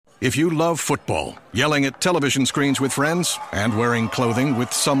If you love football, yelling at television screens with friends, and wearing clothing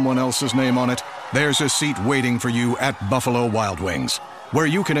with someone else's name on it, there's a seat waiting for you at Buffalo Wild Wings, where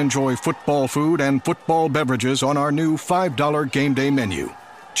you can enjoy football food and football beverages on our new $5 game day menu.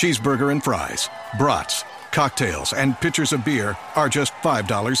 Cheeseburger and fries, brats, cocktails, and pitchers of beer are just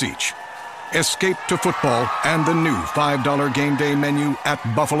 $5 each. Escape to football and the new $5 game day menu at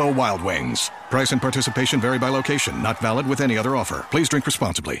Buffalo Wild Wings. Price and participation vary by location, not valid with any other offer. Please drink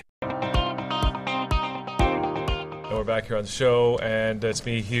responsibly. And we're back here on the show, and it's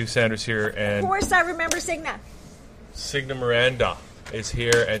me, Hugh Sanders here, and Of course I remember Signa. Signa Miranda is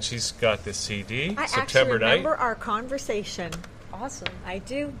here, and she's got this CD, I September actually remember night. our conversation. Awesome. I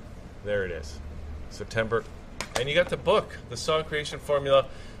do. There it is, September. And you got the book, The Song Creation Formula,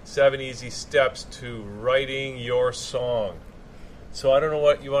 7 Easy Steps to Writing Your Song. So I don't know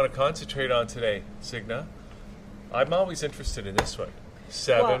what you want to concentrate on today, Signa. I'm always interested in this one.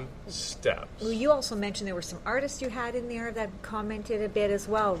 7 steps. Well, you also mentioned there were some artists you had in there that commented a bit as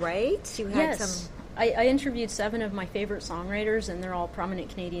well, right? You had Yes. some. I interviewed 7 of my favorite songwriters, and they're all prominent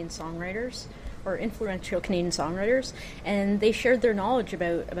Canadian songwriters, or influential Canadian songwriters, and they shared their knowledge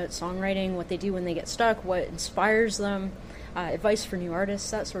about songwriting, what they do when they get stuck, what inspires them, advice for new artists,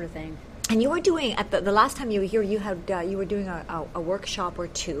 that sort of thing. And you were doing at the last time you were here. You were doing a workshop or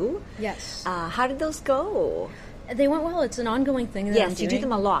two. Yes. How did those go? They went well. It's an ongoing thing that I'm Yes, you doing. do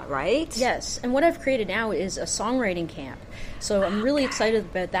them a lot, right? Yes, and what I've created now is a songwriting camp. So I'm really excited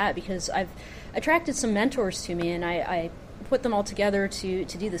about that because I've attracted some mentors to me, and I put them all together to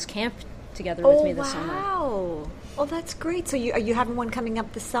do this camp together with me this summer. Wow! Oh, that's great. So are you having one coming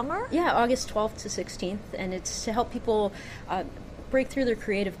up this summer? Yeah, August 12th to 16th, and it's to help people break through their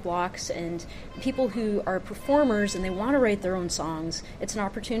creative blocks, and people who are performers and they want to write their own songs. It's an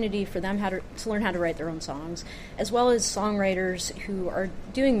opportunity for them to learn how to write their own songs, as well as songwriters who are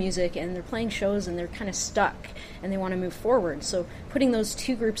doing music and they're playing shows and they're kind of stuck and they want to move forward. So putting those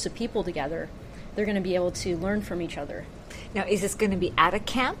two groups of people together, they're going to be able to learn from each other. Now, is this going to be at a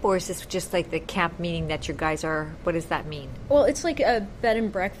camp, or is this just like the camp meaning that your guys are? What does that mean? Well, it's like a bed and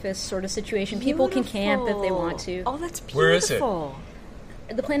breakfast sort of situation. People can camp if they want to. Oh, that's beautiful. Where is it?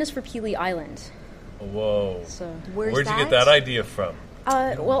 The plan is for Pelee Island. Whoa. So Where's Where'd you get that? that idea from?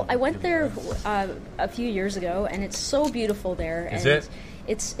 well, I went there a few years ago, and it's so beautiful there. Is and it?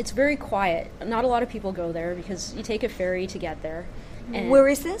 It's very quiet. Not a lot of people go there because you take a ferry to get there. And Where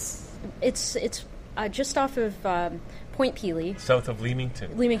is this? It's just off of Point Pelee. South of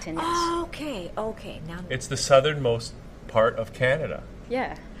Leamington. Leamington, yes. Oh, okay. Now, It's the southernmost part of Canada.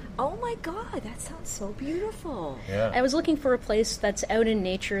 Yeah. oh my God, that sounds so beautiful. Yeah. I was looking for a place that's out in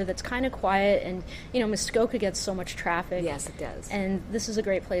nature, that's kind of quiet, and, Muskoka gets so much traffic. Yes, it does. And this is a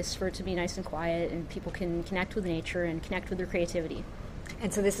great place for it to be nice and quiet, and people can connect with nature and connect with their creativity.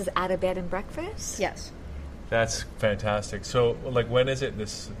 And so this is at a bed and breakfast? Yes. That's fantastic. So, when is it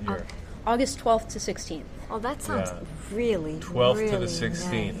this year? August 12th to 16th. Oh, that sounds Yeah. really, 12th really to the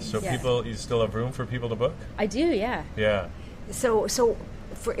 16th. nice. So Yeah. you still have room for people to book? I do, yeah. Yeah. So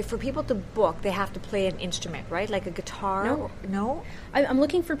for people to book, they have to play an instrument, right? Like a guitar? No. No? I'm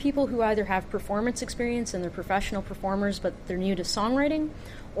looking for people who either have performance experience and they're professional performers, but they're new to songwriting,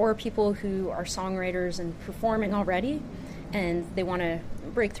 or people who are songwriters and performing already, and they want to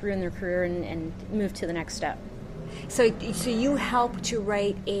break through in their career and move to the next step. So you help to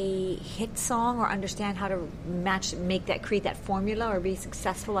write a hit song, or understand how to create that formula, or be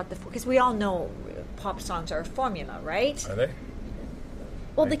successful at because we all know pop songs are a formula, right? Are they?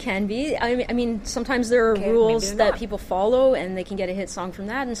 Well, they can be. I mean, sometimes there are Okay, maybe rules they're that not. people follow, and they can get a hit song from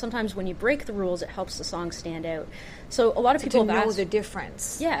that. And sometimes when you break the rules, it helps the song stand out. So a lot of people to have know asked, the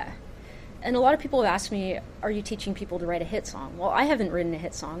difference. yeah. And a lot of people have asked me, are you teaching people to write a hit song? Well, I haven't written a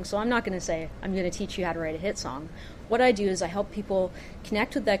hit song, so I'm not going to say I'm going to teach you how to write a hit song. What I do is I help people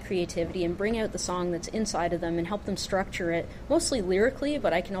connect with that creativity and bring out the song that's inside of them and help them structure it, mostly lyrically,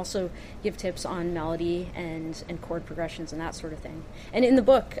 but I can also give tips on melody and chord progressions and that sort of thing. And in the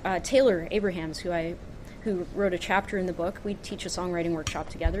book, Taylor Abrahams, who wrote a chapter in the book, we teach a songwriting workshop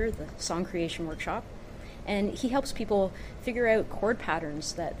together, the Song Creation Workshop, and he helps people figure out chord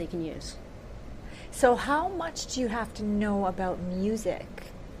patterns that they can use. So how much do you have to know about music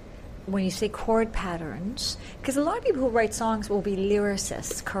when you say chord patterns? Because a lot of people who write songs will be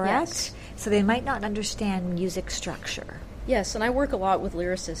lyricists, correct? Yes. So they might not understand music structure. Yes, and I work a lot with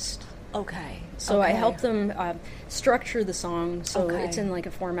lyricists Okay. So I Okay. help them structure the song so Okay. it's in like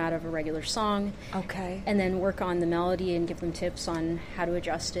a format of a regular song, Okay. and then work on the melody and give them tips on how to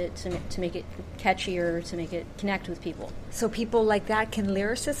adjust it to make it catchier, to make it connect with people. So people like that, can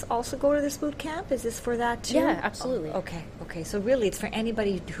lyricists also go to this boot camp? Is this for that too? Yeah, absolutely. Oh, okay. Okay. So really, it's for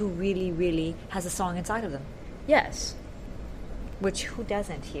anybody who really, really has a song inside of them. Yes. Which who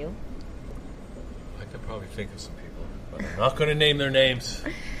doesn't, Hugh? I could probably think of some people, but I'm not going to name their names.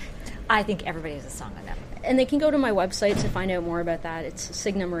 I think everybody has a song on them. And they can go to my website to find out more about that. It's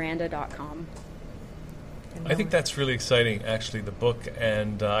signamiranda.com. I think that's really exciting, actually, the book,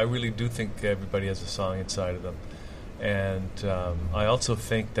 and I really do think everybody has a song inside of them. And I also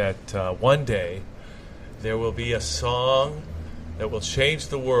think that one day there will be a song that will change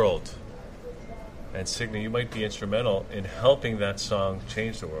the world. And Signa, you might be instrumental in helping that song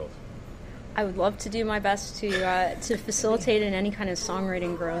change the world. I would love to do my best to facilitate in any kind of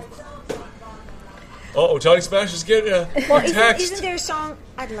songwriting growth. Oh, Johnny Smash is getting a text. Isn't there a song,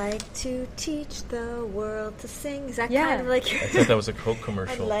 I'd like to teach the world to sing? Is that Yeah. kind of like... I thought that was a Coke I'd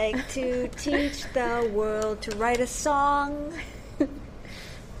commercial. like to teach the world to write a song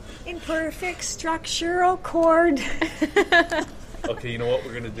in perfect structural chord. Okay, you know what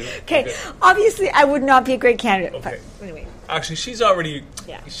we're going to do? Okay, obviously I would not be a great candidate. Okay. But anyway, Actually, she's already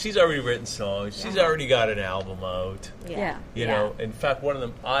Yeah. written songs. She's Yeah. already got an album out. Yeah. You know, in fact, one of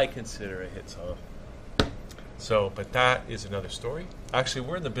them I consider a hit song. So, but that is another story. Actually,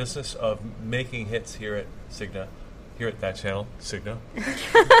 we're in the business of making hits here at Signa, here at that channel, Signa.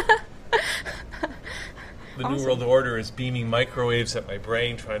 The New World Order is beaming microwaves at my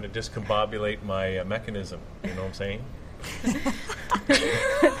brain, trying to discombobulate my mechanism. You know what I'm saying?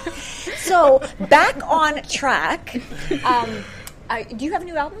 so back on track. Do you have a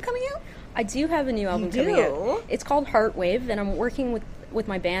new album coming out? I do have a new album You coming do? out. It's called Heartwave, and I'm working with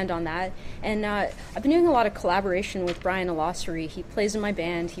my band on that. And I've been doing a lot of collaboration with Brian Alossery. He plays in my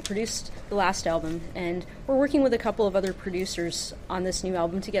band. He produced the last album, and we're working with a couple of other producers on this new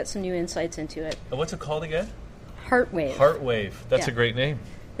album to get some new insights into it. And what's it called again? Heartwave. Heartwave. That's a Yeah. great name.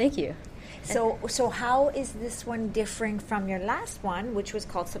 Thank you. So how is this one differing from your last one, which was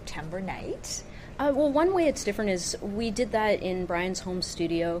called September Night? Well, one way it's different is we did that in Brian's home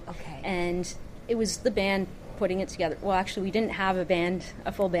studio. Okay. And it was the band putting it together. Well, actually, we didn't have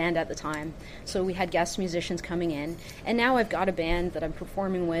a full band at the time, so we had guest musicians coming in. And now I've got a band that I'm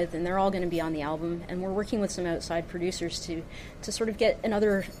performing with, and they're all going to be on the album. And we're working with some outside producers to sort of get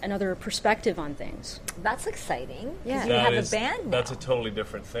another perspective on things. That's exciting. 'Cause Yeah. you have That is- a band now. That's a totally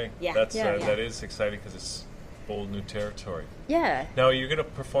different thing. Yeah. That's Yeah. that is exciting because it's whole new territory. Yeah. Now you're going to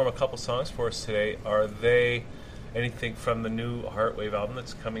perform a couple songs for us today. Are they anything from the new Heartwave album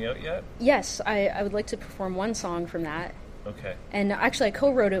that's coming out yet? Yes, I would like to perform one song from that. Okay. And actually, I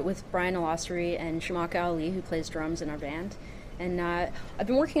co-wrote it with Brian Alossery and Shamaka Ali, who plays drums in our band. And I've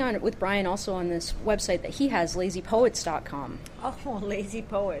been working on it with Brian also on this website that he has, lazypoets.com. Oh, Lazy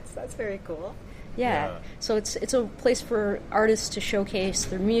Poets. That's very cool. Yeah. So it's a place for artists to showcase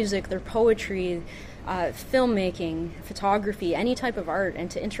their music, their poetry, filmmaking, photography, any type of art, and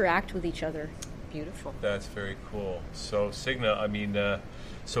to interact with each other. Beautiful. That's very cool. So Signa, I mean,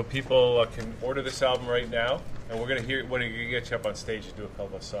 so people can order this album right now, and we're going to hear when you get you up on stage to do a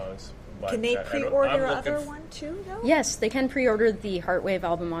couple of songs. Can they pre-order other one too, though? Yes, they can pre-order the Heartwave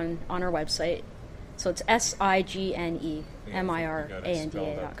album on our website. So it's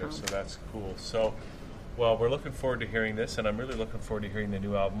SIGNEMIRANDA.com. So that's cool. So, well, we're looking forward to hearing this, and I'm really looking forward to hearing the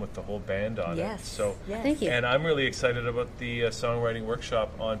new album with the whole band on it. Yes. So, Yes. Thank you. and I'm really excited about the songwriting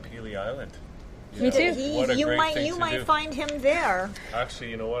workshop on Peely Island. Me too. What a you great might thing you to might do. find him there.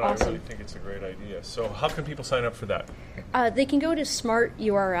 Actually, you know what? Awesome. I really think it's a great idea. So, how can people sign up for that? They can go to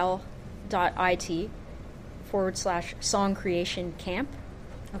smarturl.it/song creation camp,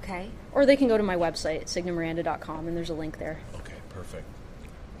 Okay. or they can go to my website, signamiranda.com, and there's a link there. Okay, perfect.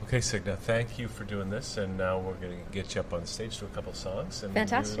 Okay, Signa, thank you for doing this, and now we're going to get you up on stage to a couple songs, and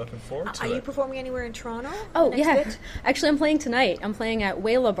Fantastic. we're really looking forward to Are it. you performing anywhere in Toronto? Oh, next yeah. bit? Actually, I'm playing tonight. I'm playing at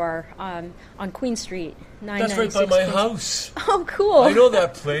Wayla Bar on Queen Street, That's right 996 by my Queen- house. Oh, cool. I know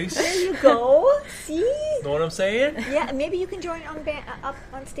that place. There you go. See? Know what I'm saying? Yeah, maybe you can join up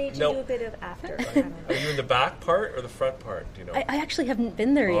on stage No. and do a bit of after. I don't know. Are you in the back part or the front part? Do you know? I actually haven't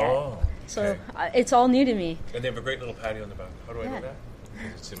been there yet. Oh, So okay. it's all new to me. And they have a great little patio in the back. How do I Yeah. know that?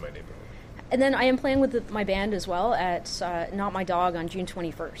 It's in my neighborhood. And then I am playing with my band as well at Not My Dog on June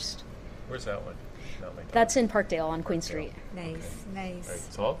 21st. Where's that one? Not my dog. That's in Parkdale on Queen Street. Nice, nice. Right,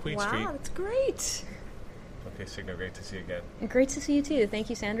 it's all Queen wow, Street. that's great. Okay, Signa, great to see you again. Great to see you too. Thank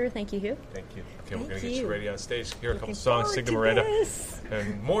you, Sandra. Thank you, Hugh. Thank you. Okay, we're Thank going to get you you. ready on stage. Hear a couple Looking songs, forward Signa to Miranda. this.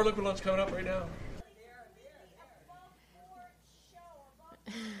 And more Liquid Lunch coming up right now.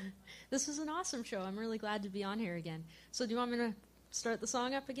 This is an awesome show. I'm really glad to be on here again. So do you want me to start the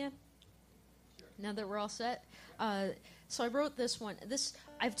song up again? Sure. Now that we're all set? So I wrote this one.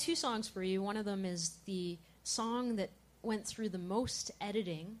 I have two songs for you. One of them is the song that went through the most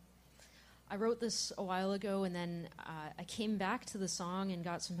editing. I wrote this a while ago, and then I came back to the song and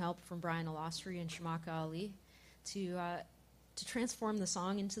got some help from Brian Alostri and Shamaka Ali to transform the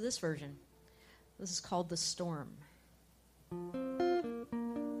song into this version. This is called The Storm.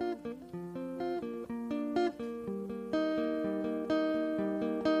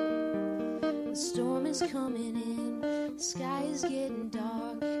 The storm is coming in, the sky is getting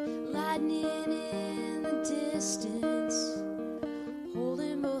dark, lightning in the distance.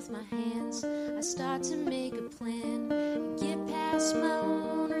 Holding both my hands, I start to make a plan, get past my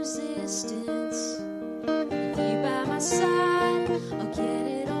own resistance. With you by my side, I'll get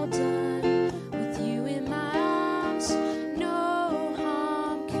it all done. With you in my arms, no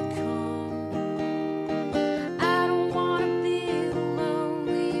harm can come. I don't wanna be the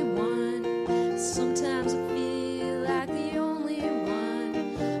lonely one. Sometimes I feel like the only one.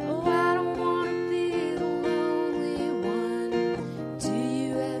 Oh, I don't wanna be the lonely one. Do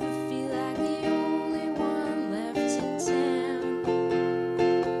you ever feel like the only one left in town?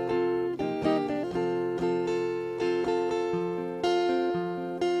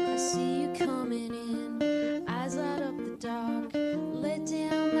 I see you coming in, eyes light up the dark, let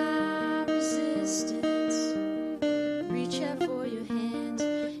down my resistance. Reach out for your hand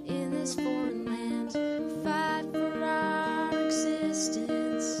in this foreign land, fight for our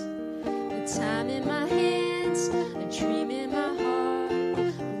existence. With time in my hands, a dream in my heart,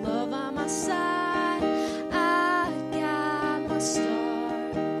 love on my side, I got my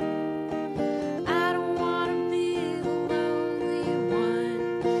start. I don't wanna be the lonely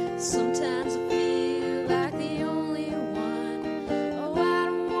one. Sometimes I feel like the only one. Oh, I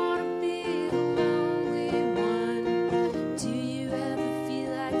don't wanna be the lonely one. Do you ever feel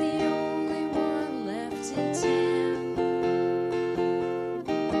like the only one left in town?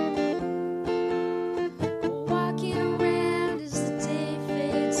 Walking around as the day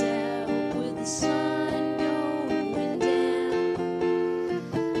fades out, with the sun going down.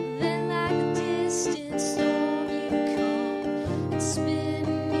 Then like a distant storm you come and spin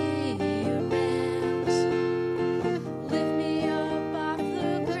me around. Lift me up off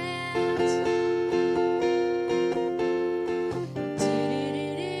the ground.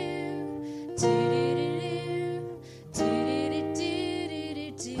 Do-do-do-do, do-do-do-do,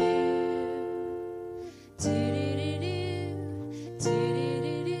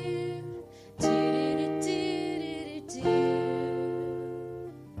 do-do-do-do-do-do.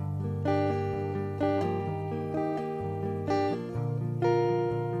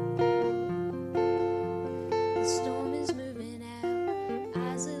 The storm is moving out,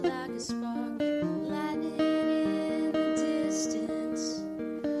 eyes are like a spark, lightning in the distance.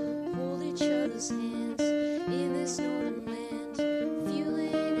 Hold each other's hands in this northern land,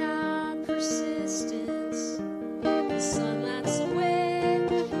 fueling our persistence. The sun lights the way,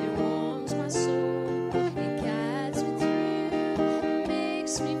 it warms my soul, it guides me through, it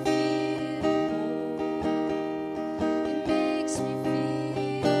makes me feel whole. It makes me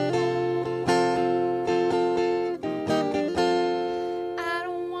feel whole. I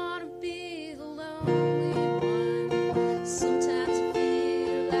don't wanna be the lonely one. Sometimes I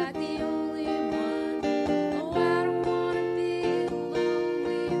feel like the only one. Oh, I don't wanna be the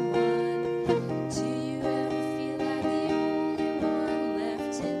lonely one. Do you ever feel like the only one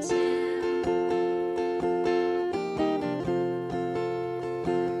left in town?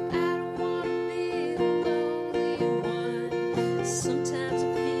 I don't wanna be the lonely one. Sometimes I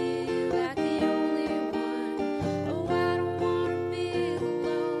feel like the only one. Oh, I don't wanna be the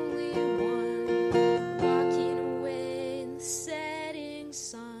lonely one. Walking away in the setting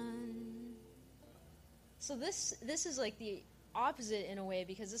sun. So this is like the opposite in a way,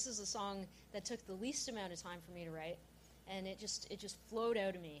 because this is a song that took the least amount of time for me to write, and it just flowed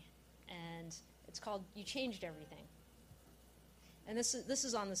out of me, and it's called "You Changed Everything," and this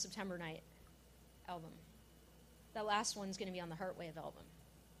is on the September Night album. That last one's going to be on the Heartwave album.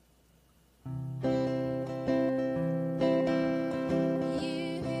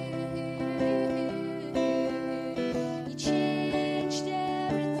 You changed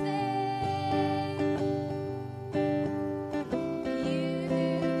everything.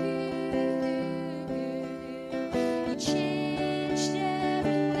 You changed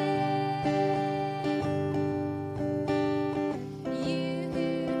everything.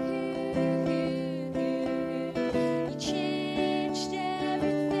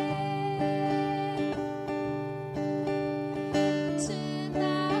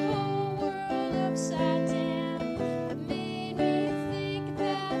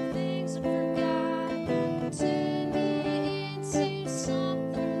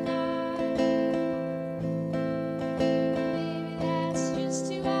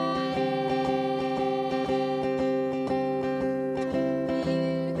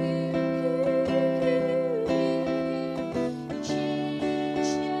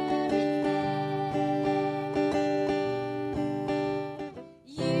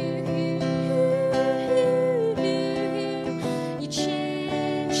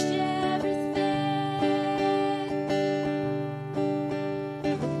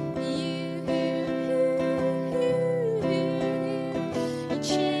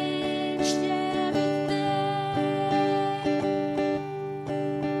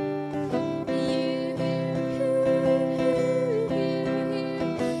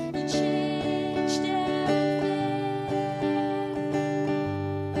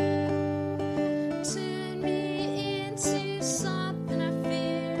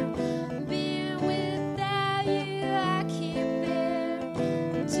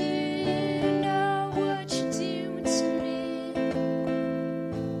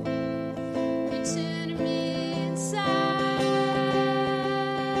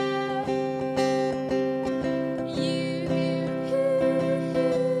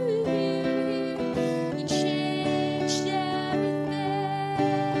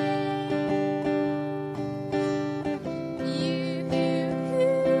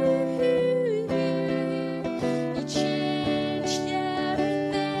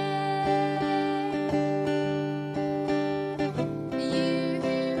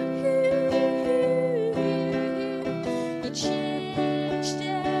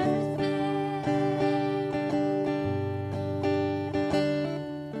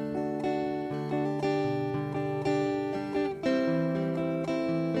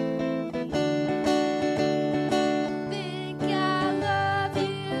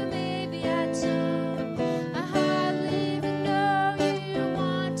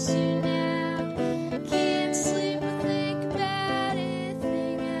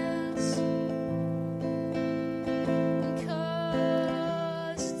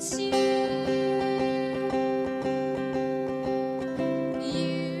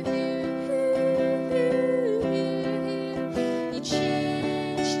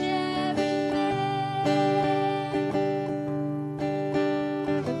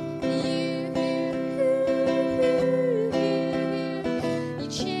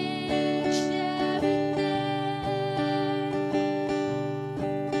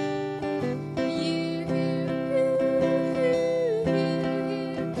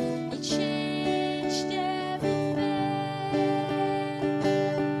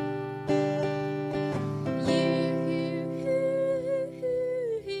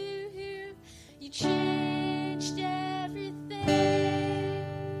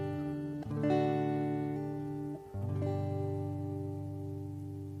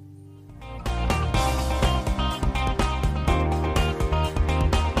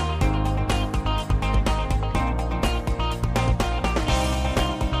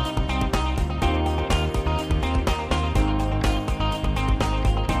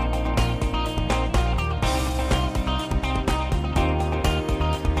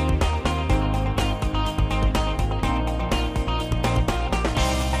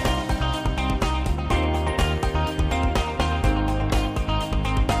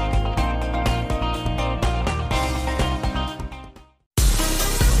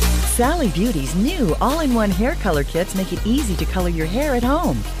 Sally Beauty's new all-in-one hair color kits make it easy to color your hair at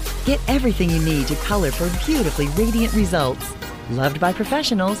home. Get everything you need to color for beautifully radiant results. Loved by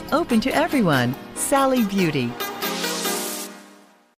professionals, open to everyone. Sally Beauty.